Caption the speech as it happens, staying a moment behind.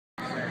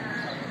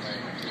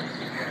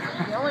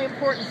very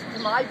important to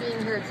my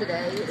being here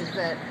today is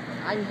that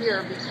I'm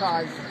here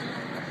because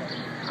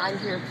I'm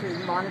here to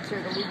monitor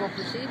the legal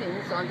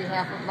proceedings on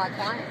behalf of my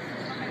client.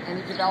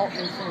 Any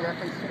developments in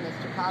reference to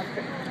Mr.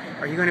 Cosby.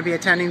 Are you going to be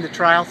attending the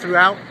trial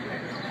throughout?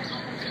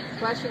 The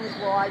question is,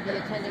 will I be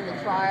attending the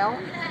trial?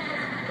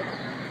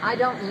 I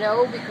don't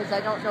know, because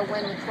I don't know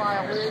when the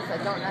trial is.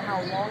 I don't know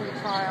how long the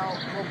trial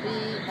will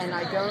be, and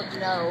I don't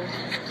know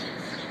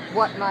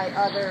what my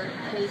other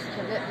case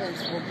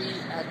commitments will be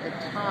at the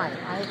time.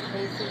 I have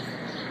cases,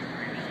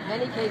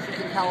 many cases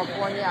in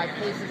California. I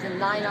have cases in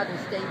 9 other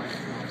states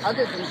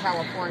other than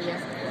California.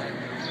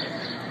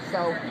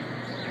 So,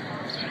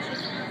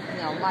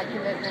 my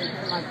commitment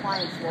to my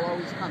clients will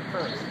always come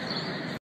first.